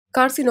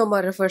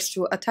Carcinoma refers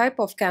to a type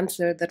of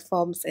cancer that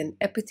forms in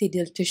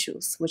epithelial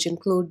tissues, which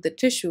include the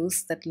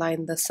tissues that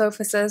line the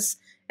surfaces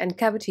and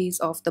cavities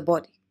of the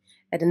body,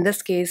 and in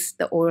this case,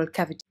 the oral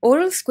cavity.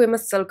 Oral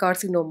squamous cell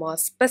carcinoma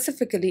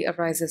specifically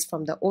arises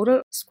from the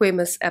oral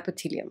squamous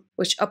epithelium,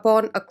 which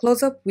upon a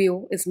close-up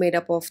view is made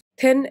up of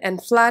thin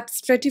and flat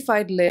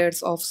stratified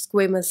layers of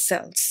squamous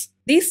cells.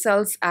 These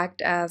cells act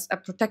as a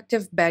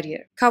protective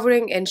barrier,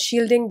 covering and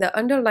shielding the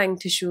underlying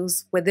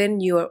tissues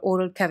within your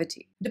oral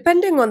cavity.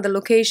 Depending on the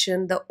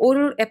location, the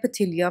oral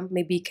epithelium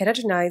may be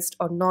keratinized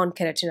or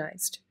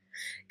non-keratinized.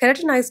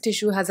 Keratinized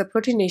tissue has a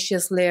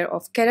proteinaceous layer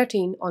of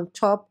keratin on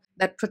top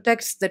that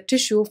protects the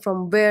tissue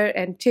from wear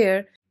and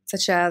tear,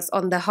 such as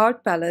on the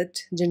hard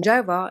palate,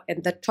 gingiva,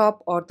 and the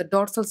top or the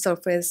dorsal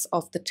surface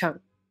of the tongue.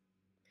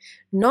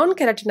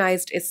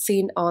 Non-keratinized is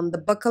seen on the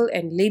buccal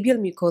and labial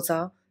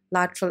mucosa,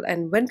 lateral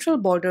and ventral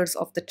borders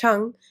of the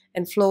tongue,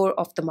 and floor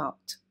of the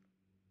mouth.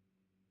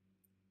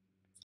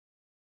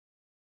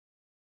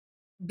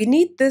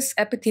 Beneath this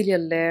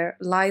epithelial layer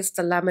lies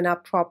the lamina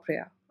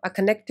propria, a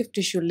connective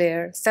tissue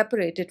layer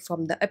separated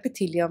from the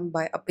epithelium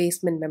by a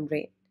basement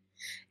membrane.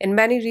 In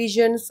many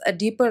regions, a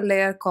deeper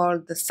layer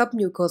called the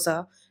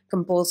submucosa,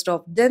 composed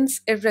of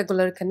dense,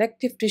 irregular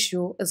connective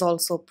tissue, is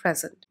also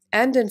present.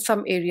 And in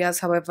some areas,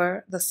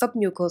 however, the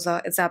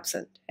submucosa is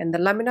absent, and the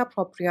lamina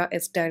propria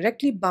is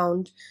directly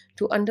bound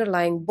to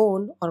underlying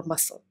bone or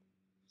muscle.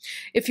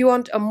 If you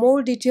want a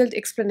more detailed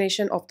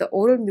explanation of the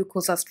oral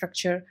mucosa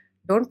structure,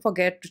 don't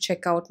forget to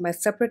check out my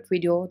separate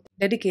video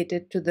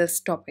dedicated to this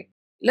topic.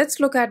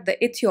 Let's look at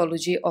the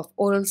etiology of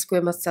oral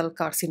squamous cell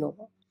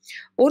carcinoma.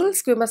 Oral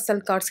squamous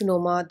cell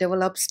carcinoma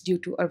develops due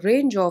to a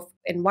range of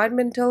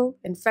environmental,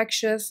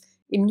 infectious,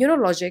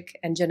 immunologic,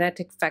 and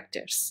genetic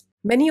factors.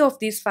 Many of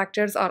these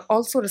factors are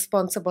also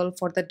responsible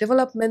for the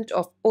development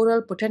of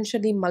oral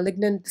potentially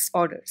malignant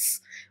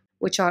disorders,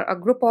 which are a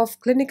group of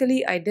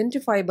clinically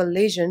identifiable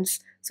lesions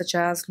such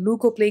as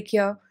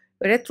leukoplakia,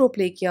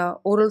 erythroplakia,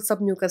 oral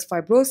submucous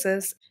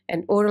fibrosis,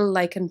 and oral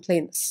lichen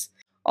planus.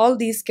 All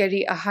these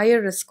carry a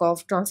higher risk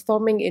of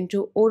transforming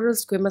into oral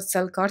squamous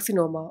cell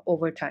carcinoma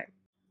over time.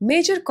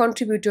 Major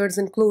contributors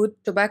include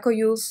tobacco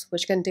use,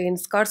 which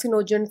contains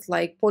carcinogens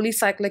like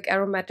polycyclic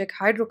aromatic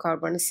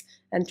hydrocarbons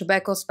and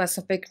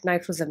tobacco-specific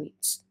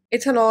nitrosamines.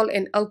 Ethanol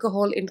in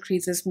alcohol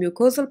increases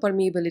mucosal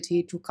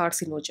permeability to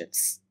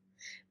carcinogens.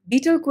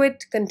 Betel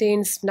quid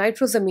contains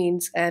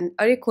nitrosamines and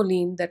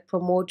erycholine that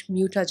promote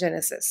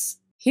mutagenesis.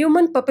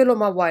 Human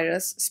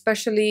papillomavirus,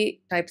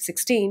 especially type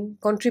 16,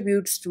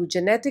 contributes to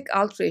genetic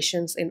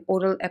alterations in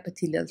oral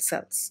epithelial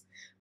cells.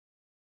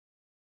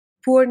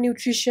 Poor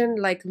nutrition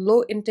like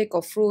low intake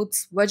of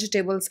fruits,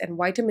 vegetables, and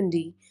vitamin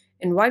D,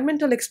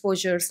 environmental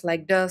exposures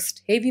like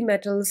dust, heavy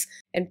metals,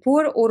 and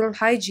poor oral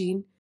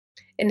hygiene,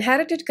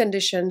 inherited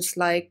conditions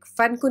like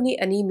Fanconi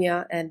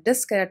anemia and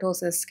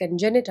dyskeratosis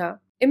congenita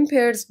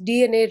impairs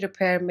DNA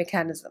repair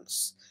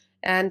mechanisms.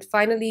 And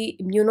finally,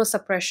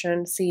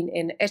 immunosuppression seen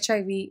in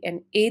HIV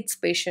and AIDS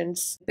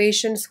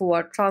patients who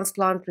are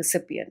transplant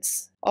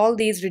recipients. All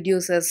these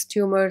reduces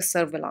tumor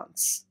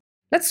surveillance.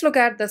 Let's look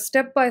at the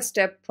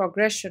step-by-step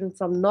progression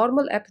from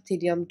normal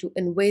epithelium to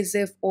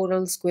invasive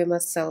oral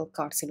squamous cell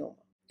carcinoma.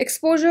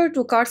 Exposure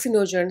to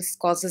carcinogens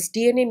causes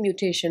DNA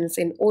mutations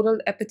in oral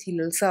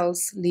epithelial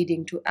cells,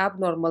 leading to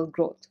abnormal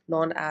growth,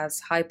 known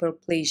as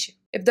hyperplasia.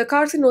 If the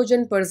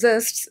carcinogen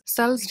persists,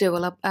 cells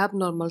develop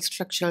abnormal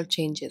structural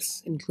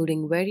changes,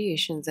 including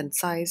variations in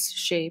size,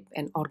 shape,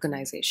 and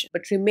organization,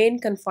 but remain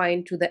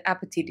confined to the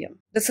epithelium.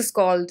 This is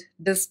called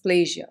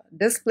dysplasia.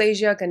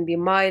 Dysplasia can be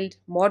mild,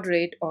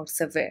 moderate, or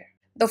severe.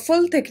 The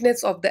full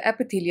thickness of the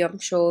epithelium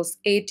shows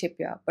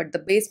atypia, but the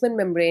basement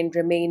membrane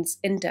remains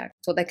intact,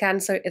 so the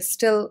cancer is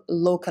still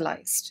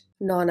localized,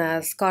 known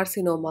as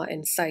carcinoma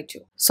in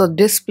situ. So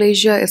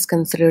dysplasia is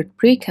considered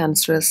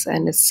precancerous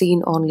and is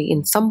seen only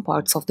in some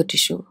parts of the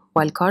tissue,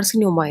 while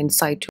carcinoma in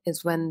situ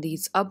is when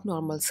these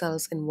abnormal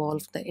cells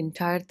involve the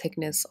entire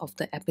thickness of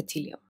the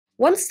epithelium.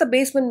 Once the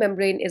basement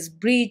membrane is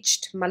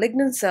breached,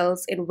 malignant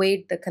cells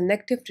invade the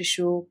connective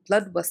tissue,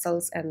 blood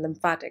vessels, and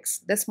lymphatics.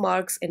 This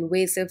marks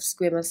invasive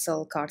squamous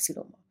cell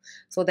carcinoma.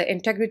 So the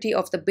integrity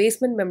of the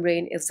basement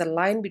membrane is the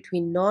line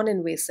between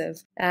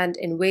non-invasive and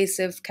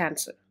invasive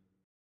cancer.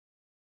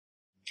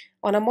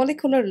 On a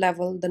molecular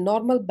level, the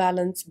normal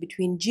balance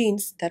between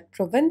genes that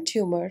prevent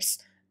tumors,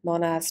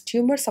 known as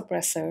tumor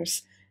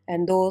suppressors,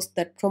 and those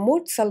that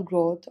promote cell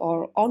growth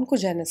or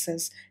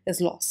oncogenesis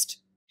is lost.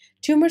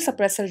 Tumor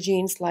suppressor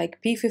genes like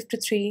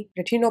p53,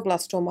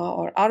 retinoblastoma,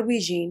 or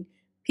RB gene,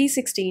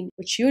 p16,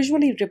 which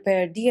usually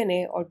repair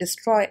DNA or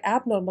destroy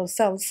abnormal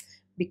cells,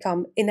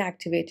 become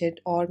inactivated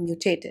or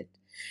mutated.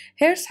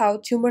 Here's how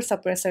tumor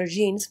suppressor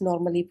genes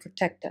normally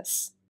protect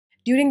us.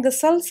 During the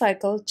cell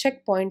cycle,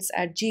 checkpoints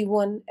at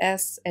G1,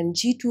 S, and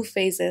G2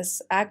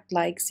 phases act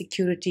like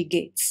security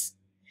gates.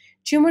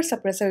 Tumor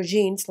suppressor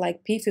genes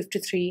like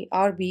p53,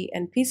 RB,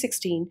 and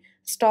p16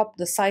 stop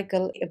the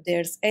cycle if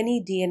there's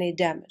any DNA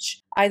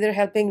damage, either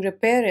helping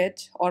repair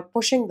it or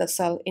pushing the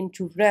cell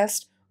into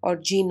rest or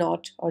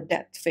G0 or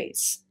death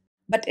phase.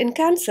 But in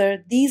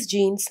cancer, these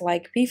genes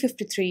like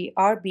P53,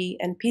 RB,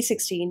 and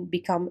P16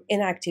 become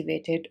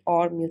inactivated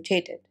or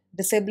mutated,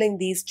 disabling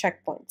these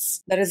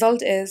checkpoints. The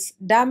result is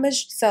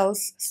damaged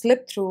cells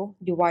slip through,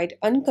 divide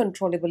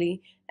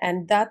uncontrollably,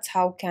 and that's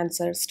how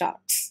cancer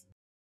starts.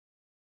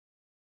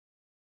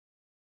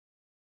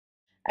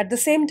 At the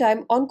same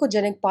time,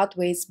 oncogenic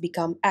pathways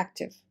become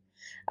active.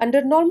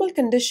 Under normal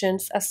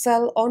conditions, a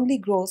cell only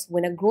grows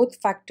when a growth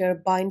factor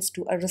binds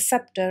to a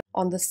receptor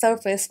on the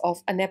surface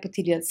of an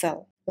epithelial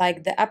cell,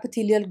 like the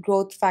epithelial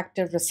growth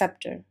factor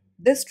receptor.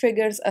 This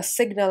triggers a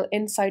signal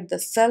inside the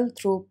cell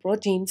through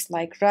proteins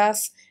like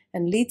RAS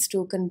and leads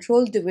to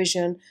controlled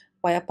division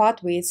via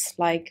pathways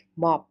like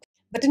MOP.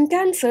 But in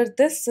cancer,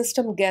 this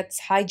system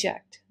gets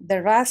hijacked.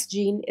 The RAS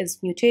gene is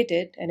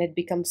mutated and it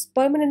becomes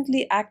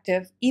permanently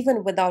active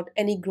even without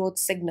any growth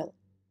signal.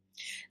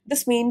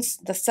 This means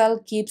the cell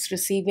keeps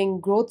receiving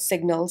growth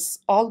signals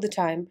all the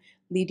time,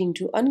 leading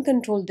to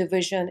uncontrolled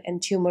division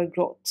and tumor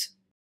growth.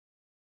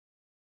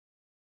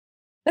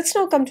 Let's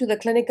now come to the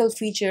clinical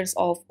features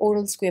of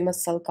oral squamous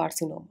cell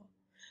carcinoma.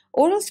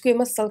 Oral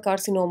squamous cell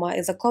carcinoma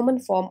is a common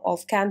form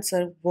of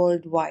cancer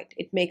worldwide.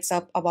 It makes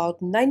up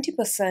about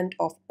 90%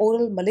 of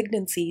oral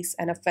malignancies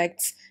and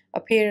affects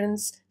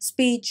appearance,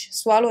 speech,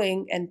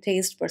 swallowing, and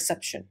taste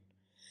perception.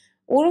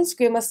 Oral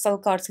squamous cell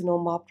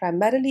carcinoma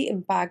primarily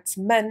impacts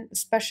men,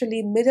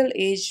 especially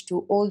middle-aged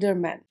to older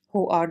men,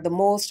 who are the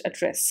most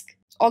at risk.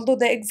 Although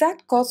the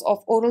exact cause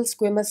of oral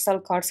squamous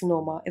cell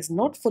carcinoma is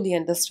not fully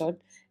understood,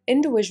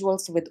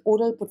 individuals with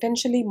oral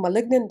potentially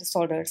malignant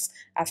disorders,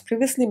 as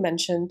previously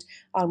mentioned,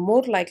 are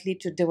more likely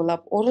to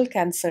develop oral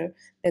cancer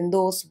than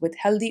those with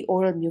healthy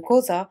oral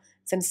mucosa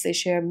since they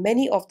share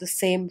many of the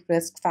same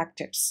risk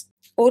factors.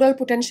 Oral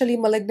potentially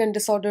malignant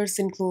disorders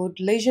include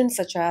lesions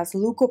such as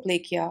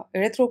leukoplakia,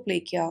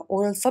 erythroplakia,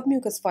 oral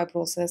submucous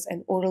fibrosis,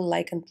 and oral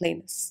lichen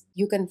planus.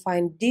 You can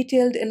find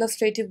detailed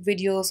illustrative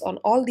videos on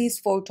all these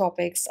 4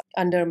 topics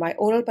under my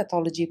oral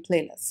pathology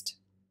playlist.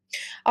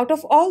 Out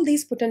of all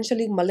these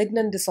potentially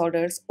malignant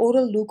disorders,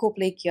 oral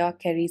leukoplakia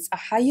carries a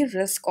higher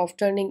risk of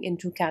turning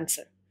into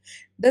cancer.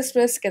 This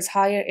risk is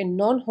higher in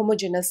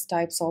non-homogeneous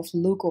types of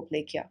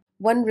leukoplakia.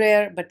 One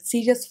rare but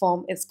serious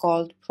form is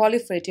called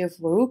proliferative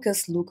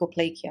verrucous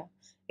leukoplakia.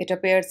 It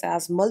appears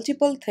as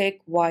multiple thick,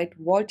 white,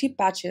 warty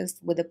patches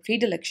with a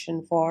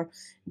predilection for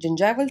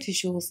gingival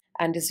tissues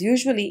and is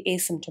usually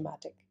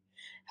asymptomatic.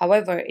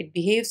 However, it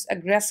behaves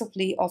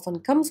aggressively,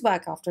 often comes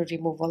back after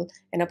removal,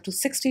 and up to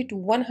 60 to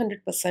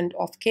 100%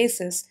 of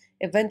cases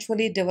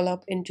eventually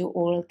develop into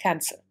oral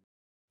cancer.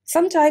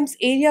 Sometimes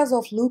areas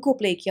of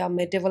leukoplakia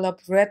may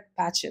develop red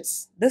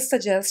patches. This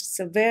suggests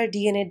severe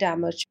DNA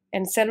damage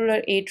and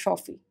cellular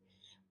atrophy,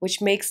 which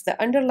makes the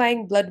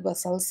underlying blood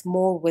vessels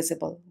more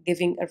visible,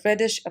 giving a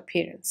reddish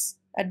appearance.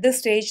 At this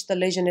stage, the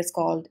lesion is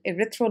called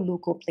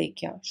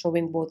erythroleukoplakia,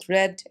 showing both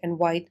red and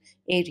white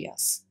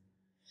areas.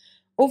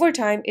 Over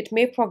time, it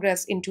may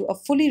progress into a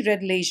fully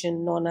red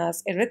lesion known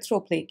as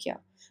erythroplakia,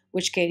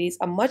 which carries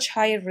a much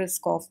higher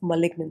risk of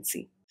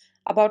malignancy.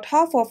 About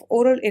half of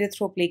oral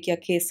erythroplakia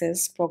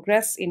cases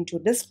progress into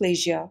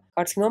dysplasia,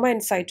 carcinoma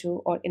in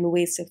situ, or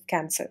invasive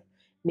cancer,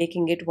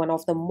 making it one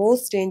of the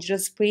most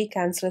dangerous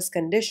precancerous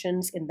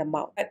conditions in the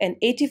mouth. And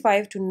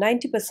 85 to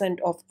 90%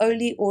 of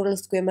early oral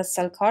squamous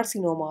cell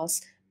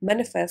carcinomas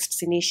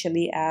manifests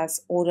initially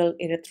as oral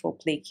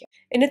erythroplakia.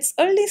 In its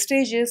early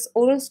stages,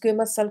 oral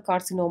squamous cell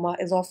carcinoma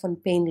is often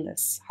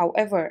painless.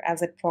 However,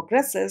 as it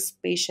progresses,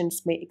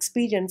 patients may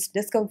experience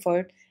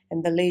discomfort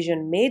and the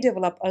lesion may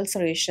develop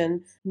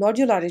ulceration,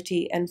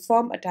 nodularity, and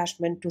firm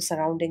attachment to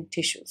surrounding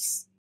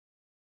tissues.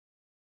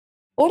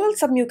 Oral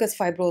submucous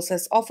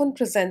fibrosis often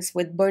presents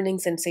with burning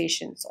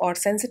sensations or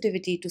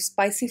sensitivity to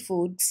spicy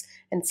foods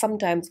and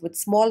sometimes with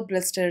small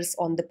blisters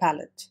on the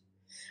palate.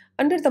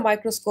 Under the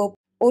microscope,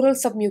 oral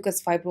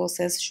submucous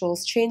fibrosis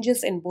shows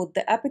changes in both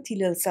the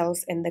epithelial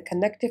cells and the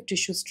connective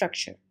tissue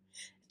structure.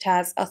 It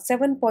has a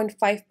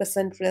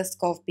 7.5% risk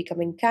of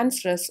becoming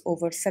cancerous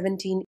over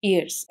 17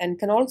 years and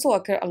can also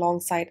occur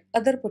alongside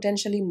other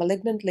potentially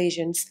malignant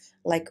lesions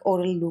like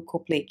oral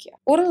leukoplakia.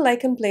 Oral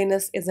lichen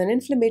planus is an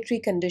inflammatory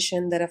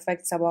condition that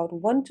affects about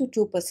 1 to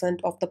 2%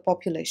 of the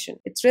population.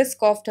 Its risk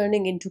of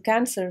turning into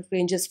cancer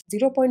ranges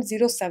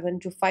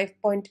 0.07 to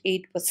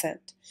 5.8%,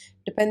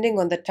 depending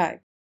on the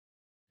type.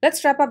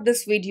 Let's wrap up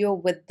this video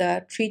with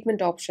the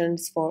treatment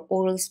options for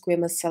oral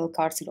squamous cell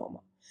carcinoma.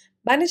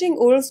 Managing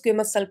oral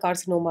squamous cell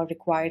carcinoma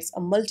requires a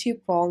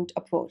multi-pronged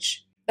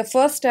approach. The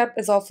first step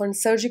is often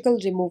surgical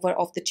removal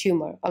of the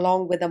tumor,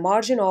 along with a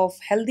margin of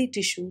healthy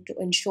tissue to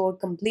ensure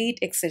complete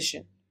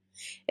excision.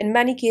 In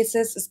many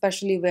cases,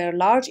 especially where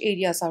large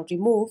areas are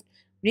removed,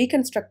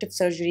 reconstructive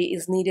surgery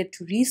is needed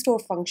to restore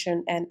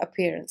function and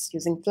appearance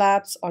using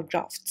flaps or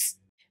grafts.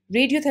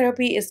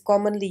 Radiotherapy is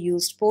commonly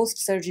used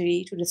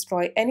post-surgery to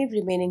destroy any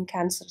remaining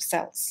cancer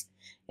cells.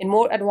 In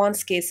more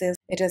advanced cases,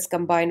 it is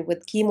combined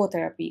with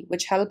chemotherapy,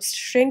 which helps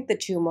shrink the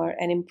tumor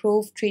and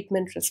improve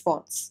treatment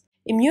response.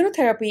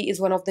 Immunotherapy is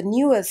one of the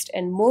newest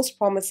and most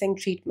promising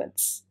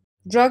treatments.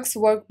 Drugs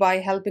work by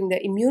helping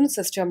the immune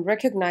system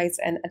recognize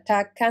and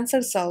attack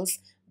cancer cells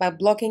by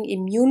blocking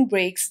immune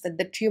breaks that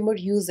the tumor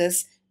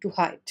uses to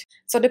hide.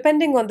 So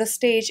depending on the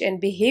stage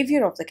and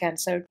behavior of the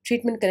cancer,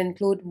 treatment can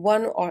include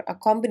one or a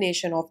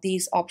combination of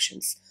these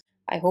options.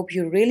 I hope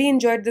you really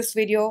enjoyed this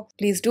video.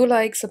 Please do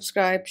like,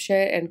 subscribe,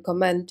 share, and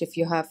comment if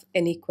you have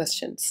any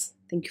questions.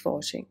 Thank you for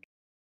watching.